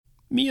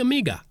Mi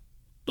amiga.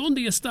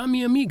 ¿Dónde está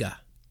mi amiga?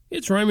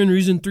 It's Rhyme and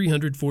Reason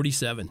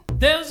 347.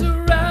 There's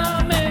a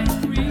rhyme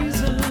and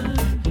reason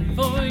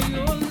for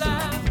your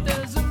life.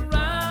 There's a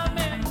rhyme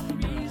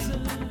and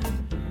reason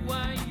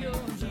why you're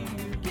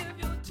here. Give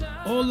your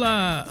time.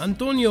 Hola,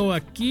 Antonio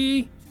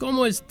aquí.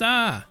 ¿Cómo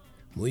está?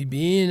 Muy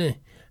bien.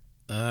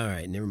 All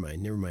right, never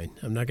mind.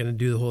 I'm not going to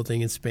do the whole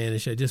thing in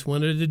Spanish. I just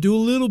wanted to do a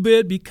little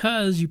bit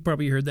because you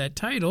probably heard that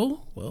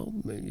title. Well,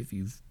 if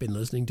you've been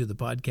listening to the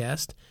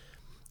podcast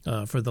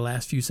for the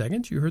last few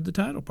seconds, you heard the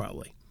title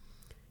probably.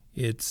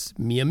 It's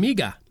Mi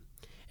Amiga.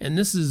 And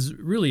this is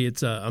really,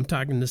 I'm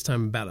talking this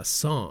time about a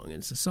song.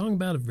 It's a song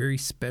about a very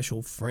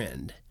special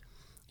friend.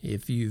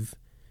 If you've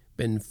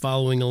been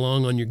following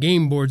along on your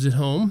game boards at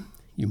home,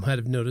 you might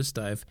have noticed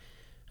I've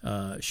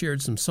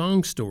shared some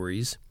song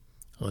stories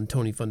on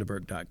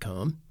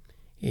TonyFunderburk.com.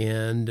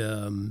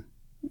 And,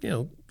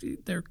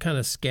 they're kind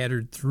of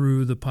scattered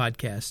through the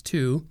podcast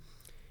too.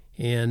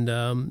 And,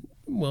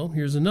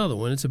 here's another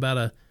one. It's about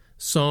a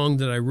song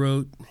that I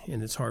wrote,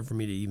 and it's hard for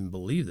me to even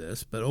believe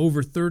this, but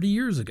over 30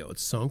 years ago.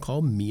 It's a song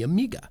called Mi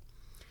Amiga.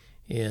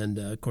 And,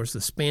 of course,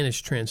 the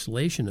Spanish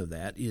translation of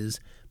that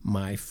is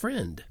my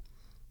friend.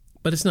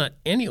 But it's not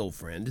any old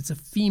friend. It's a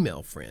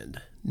female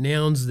friend.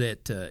 Nouns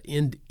that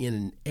end in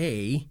an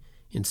A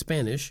in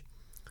Spanish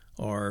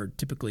are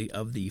typically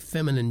of the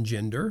feminine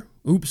gender.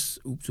 Oops,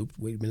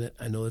 wait a minute.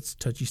 I know it's a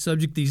touchy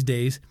subject these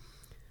days,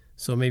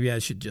 so maybe I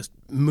should just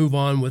move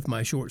on with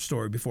my short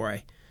story before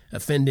I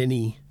offend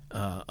any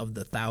of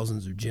the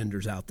thousands of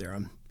genders out there.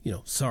 I'm,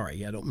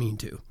 sorry, I don't mean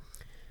to.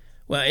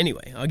 Well,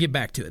 anyway, I'll get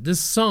back to it. This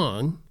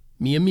song,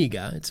 Mi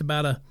Amiga, it's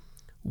about a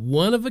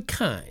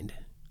one-of-a-kind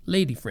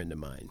lady friend of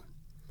mine.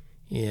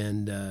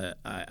 And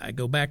I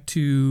go back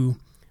to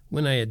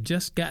when I had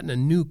just gotten a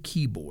new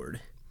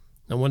keyboard.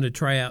 I wanted to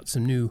try out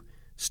some new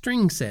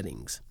string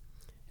settings.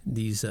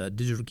 These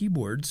digital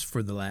keyboards,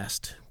 for the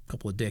last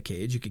couple of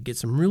decades, you could get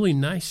some really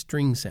nice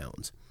string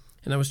sounds.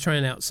 And I was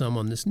trying out some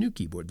on this new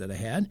keyboard that I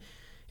had.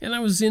 And I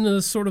was in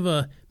a sort of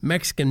a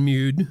Mexican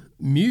mood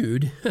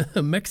musically.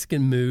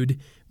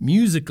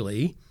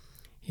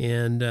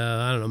 And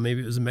I don't know,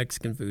 maybe it was a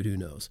Mexican food, who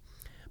knows.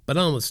 But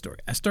on with the story.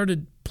 I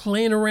started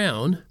playing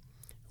around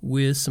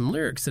with some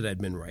lyrics that I'd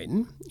been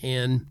writing,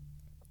 and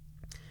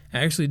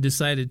I actually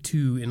decided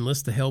to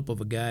enlist the help of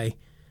a guy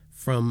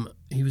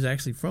he was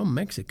actually from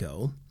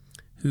Mexico,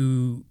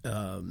 who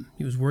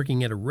he was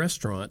working at a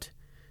restaurant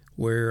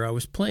where I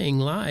was playing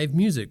live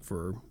music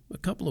for a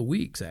couple of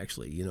weeks,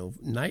 actually,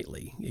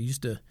 nightly. I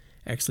used to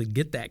actually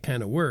get that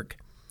kind of work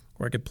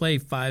where I could play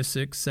 5,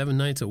 6, 7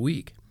 nights a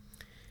week.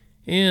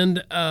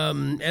 And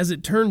as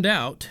it turned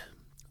out,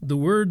 the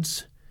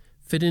words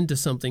fit into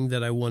something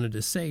that I wanted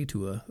to say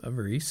to a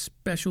very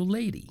special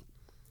lady.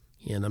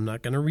 And I'm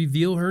not going to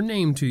reveal her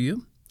name to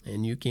you,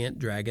 and you can't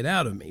drag it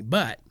out of me.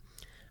 But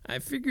I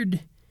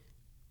figured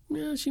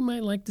she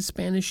might like the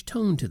Spanish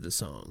tone to the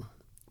song,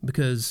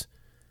 because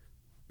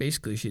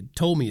basically she had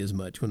told me as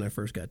much when I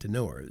first got to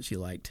know her, that she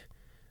liked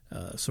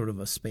sort of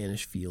a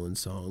Spanish feel in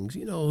songs.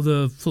 Not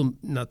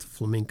the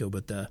flamenco,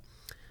 but the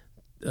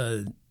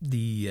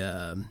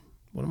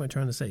what am I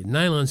trying to say?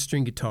 Nylon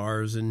string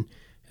guitars and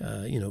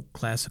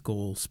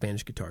classical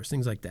Spanish guitars,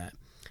 things like that,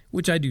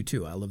 which I do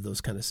too. I love those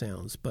kind of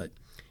sounds. But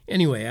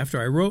anyway,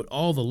 after I wrote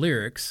all the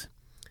lyrics,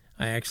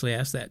 I actually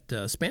asked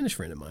that Spanish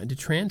friend of mine to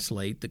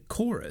translate the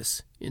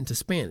chorus into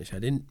Spanish. I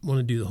didn't want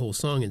to do the whole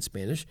song in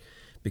Spanish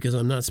because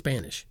I'm not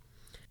Spanish.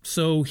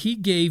 So he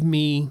gave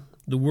me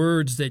the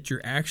words that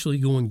you're actually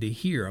going to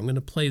hear. I'm going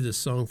to play this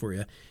song for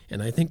you,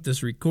 and I think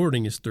this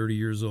recording is 30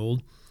 years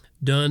old,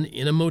 done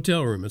in a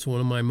motel room. It's one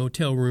of my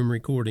motel room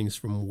recordings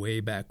from way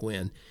back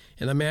when.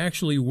 And I'm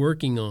actually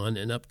working on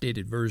an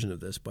updated version of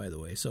this, by the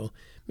way. So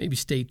maybe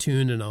stay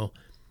tuned, and I'll,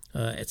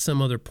 at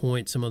some other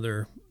point, some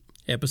other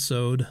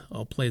episode,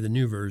 I'll play the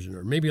new version,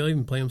 or maybe I'll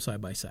even play them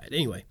side by side.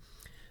 Anyway,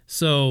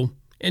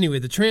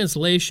 the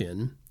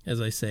translation, as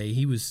I say,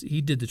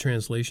 he did the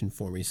translation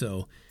for me.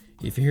 So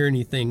if you hear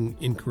anything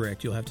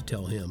incorrect, you'll have to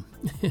tell him.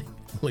 The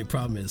only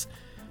problem is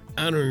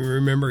I don't even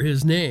remember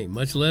his name,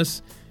 much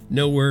less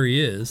know where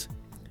he is.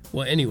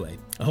 Well, anyway,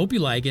 I hope you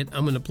like it.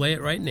 I'm going to play it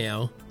right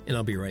now, and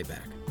I'll be right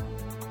back.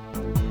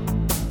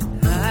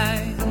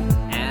 High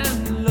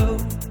and low,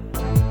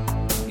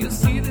 you'll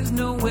see there's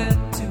nowhere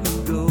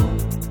to go.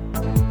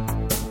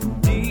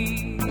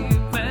 Deep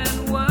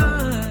and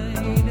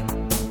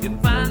wide, you'll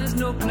find there's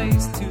no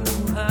place to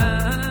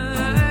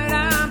hide.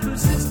 I'm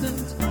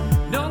persistent,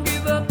 don't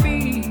give up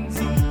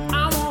easy.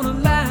 I wanna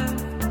laugh,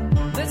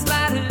 let's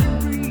light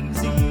and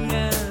breezy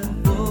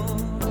and full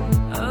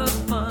of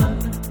fun.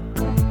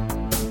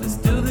 But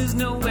still there's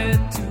nowhere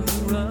to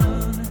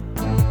run,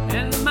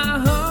 and my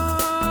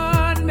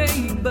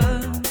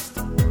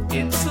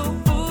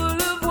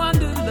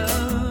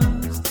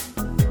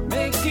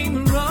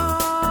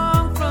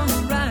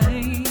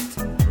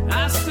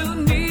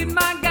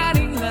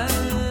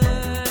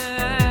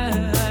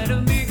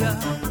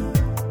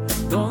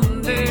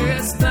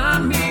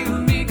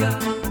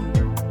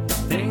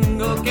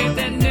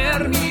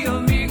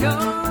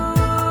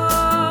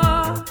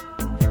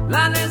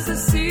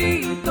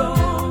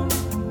necesito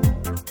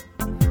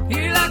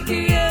y la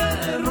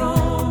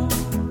quiero.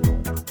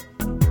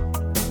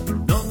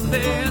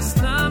 ¿Dónde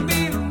está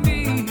mi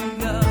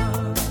amiga?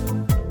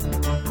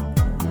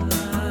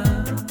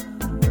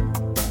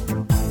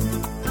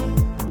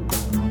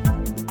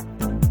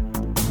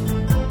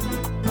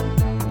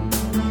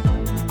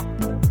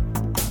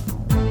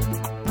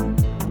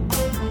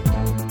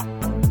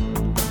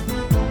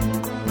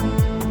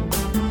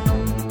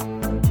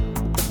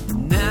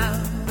 Now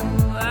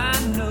I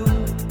know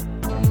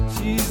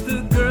she's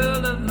the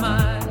girl of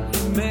my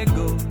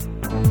imago,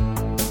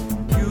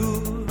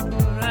 pure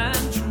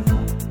and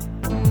true.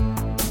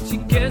 She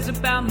cares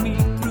about me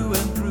through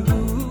and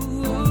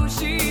through.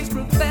 She's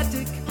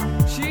prophetic,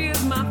 she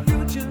is my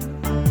future.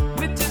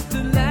 With just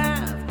a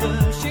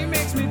laughter, she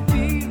makes me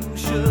feel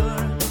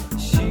sure.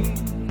 She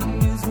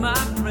is my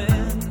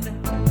friend.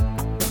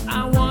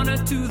 I want her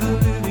to the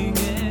living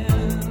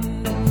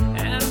end,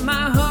 and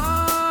my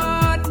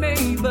heart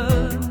may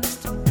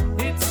burst.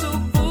 It's so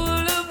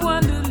full of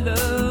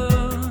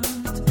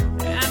wanderlust,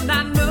 and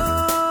I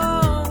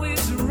know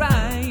it's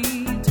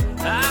right.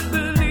 I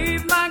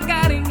believe my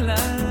guiding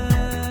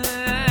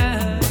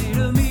light,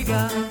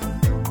 amiga.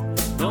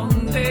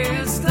 ¿Dónde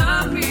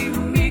está mi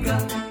amiga?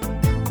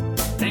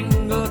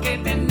 Tengo que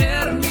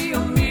tener mi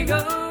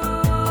amiga.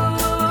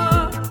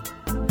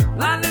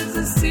 La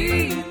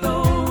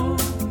necesito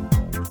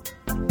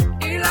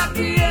y la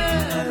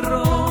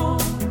quiero.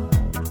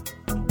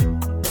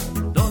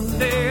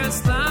 ¿Dónde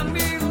está mi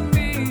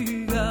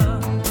amiga?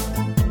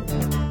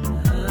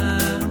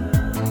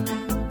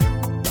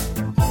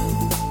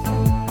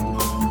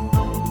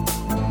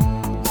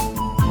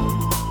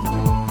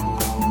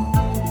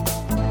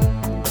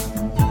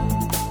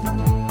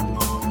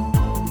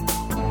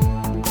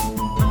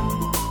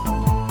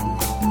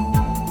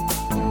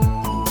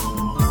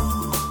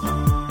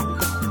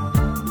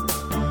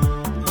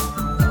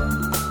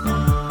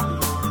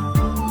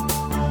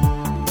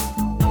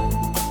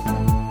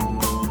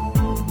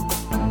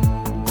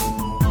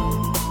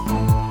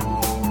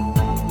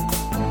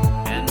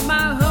 And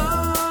my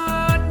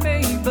heart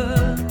may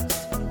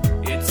burst.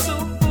 It's so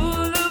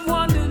full of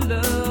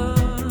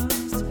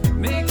wanderlust,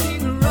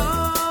 making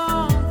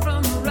wrong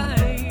from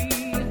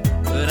right.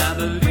 But I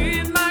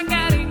believe my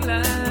guiding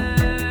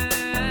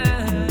light,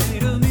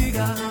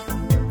 amiga.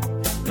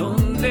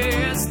 ¿Dónde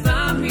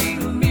está mi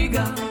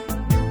amiga?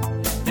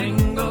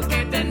 Tengo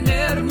que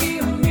tener mi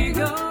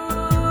amiga.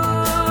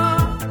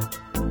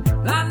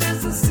 La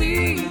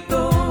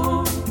necesito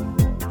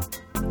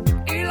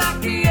y la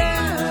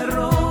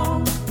quiero.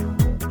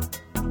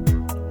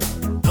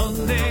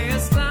 ¿Dónde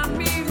está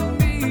mi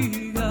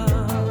amiga?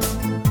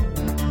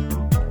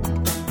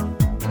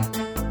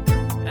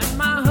 And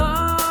my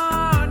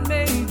heart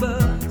may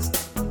burst.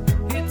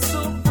 It's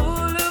so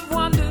full of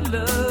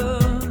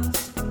wanderlust,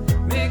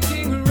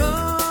 making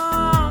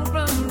wrong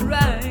from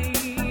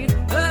right.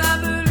 But I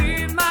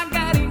believe my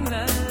guiding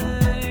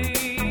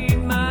light,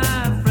 my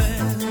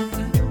friend.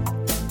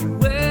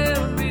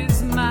 Where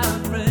is my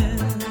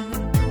friend?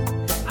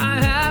 I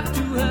have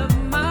to have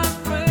my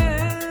friend,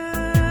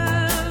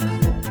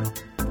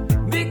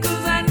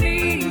 because I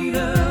need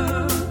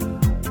her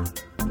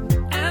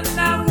and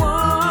I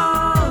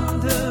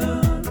want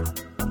her.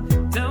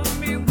 Tell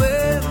me,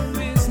 where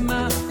is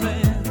my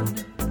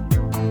friend?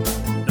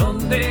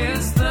 ¿Dónde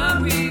está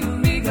mi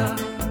amiga?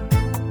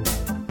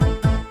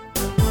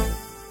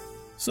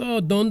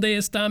 So, ¿Dónde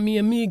está mi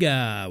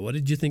amiga? What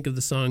did you think of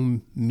the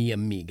song Mi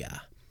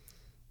Amiga?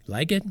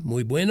 Like it?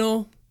 Muy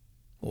bueno?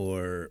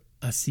 Or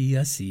así,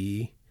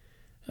 así?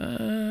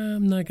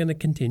 I'm not going to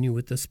continue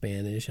with the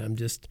Spanish. I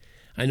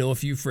know a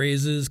few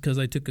phrases because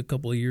I took a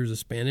couple of years of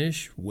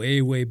Spanish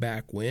way, way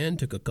back when.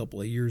 Took a couple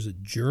of years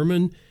of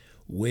German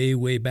way,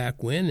 way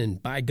back when.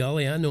 And by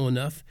golly, I know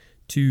enough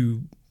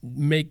to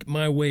make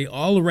my way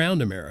all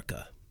around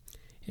America.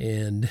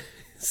 And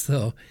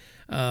so,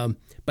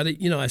 but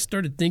I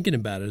started thinking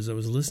about it as I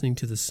was listening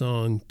to the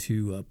song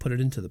to put it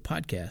into the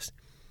podcast.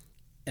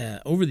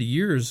 Over the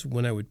years,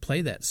 when I would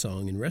play that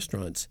song in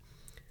restaurants,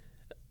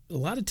 a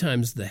lot of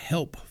times the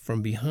help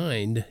from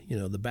behind,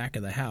 the back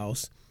of the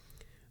house,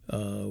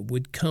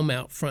 would come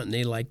out front, and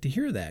they like to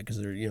hear that because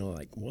they're,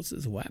 like, what's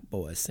this white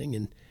boy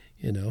singing,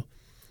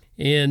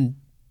 And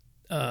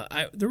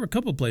there were a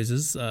couple of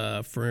places,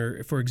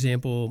 for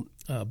example,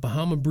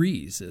 Bahama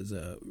Breeze is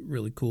a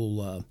really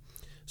cool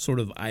sort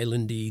of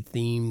islandy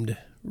themed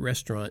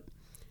restaurant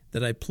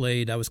that I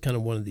played. I was kind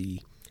of one of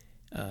the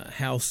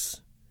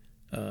house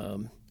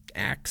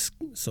acts,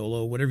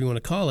 solo, whatever you want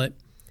to call it,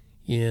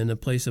 in a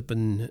place up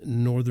in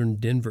northern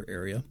Denver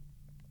area.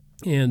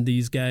 And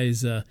these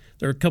guys, there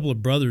are a couple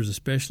of brothers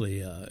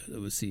especially.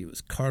 Let's see, it was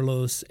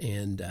Carlos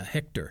and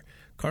Hector.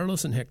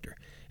 Carlos and Hector.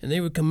 And they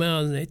would come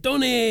out and say,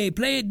 Tony,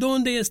 play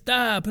Donde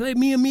Está, play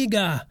Mi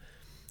Amiga.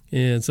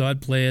 And so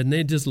I'd play it, and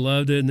they just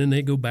loved it, and then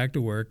they'd go back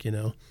to work,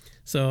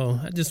 So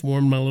I just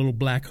warmed my little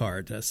black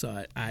heart.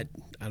 So I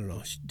don't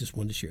know, just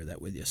wanted to share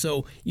that with you.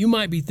 So you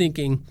might be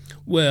thinking,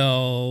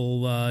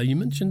 well, you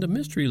mentioned a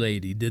mystery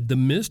lady. Did the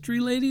mystery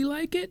lady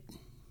like it?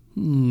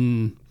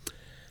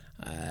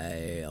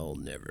 I'll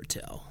never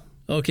tell.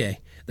 Okay,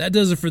 that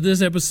does it for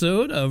this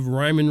episode of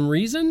Rhyme and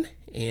Reason.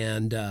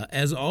 And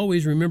as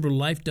always, remember,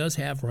 life does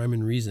have rhyme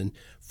and reason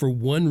for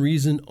one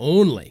reason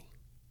only,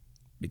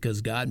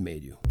 because God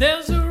made you.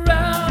 There's a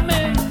rhyme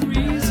and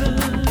reason.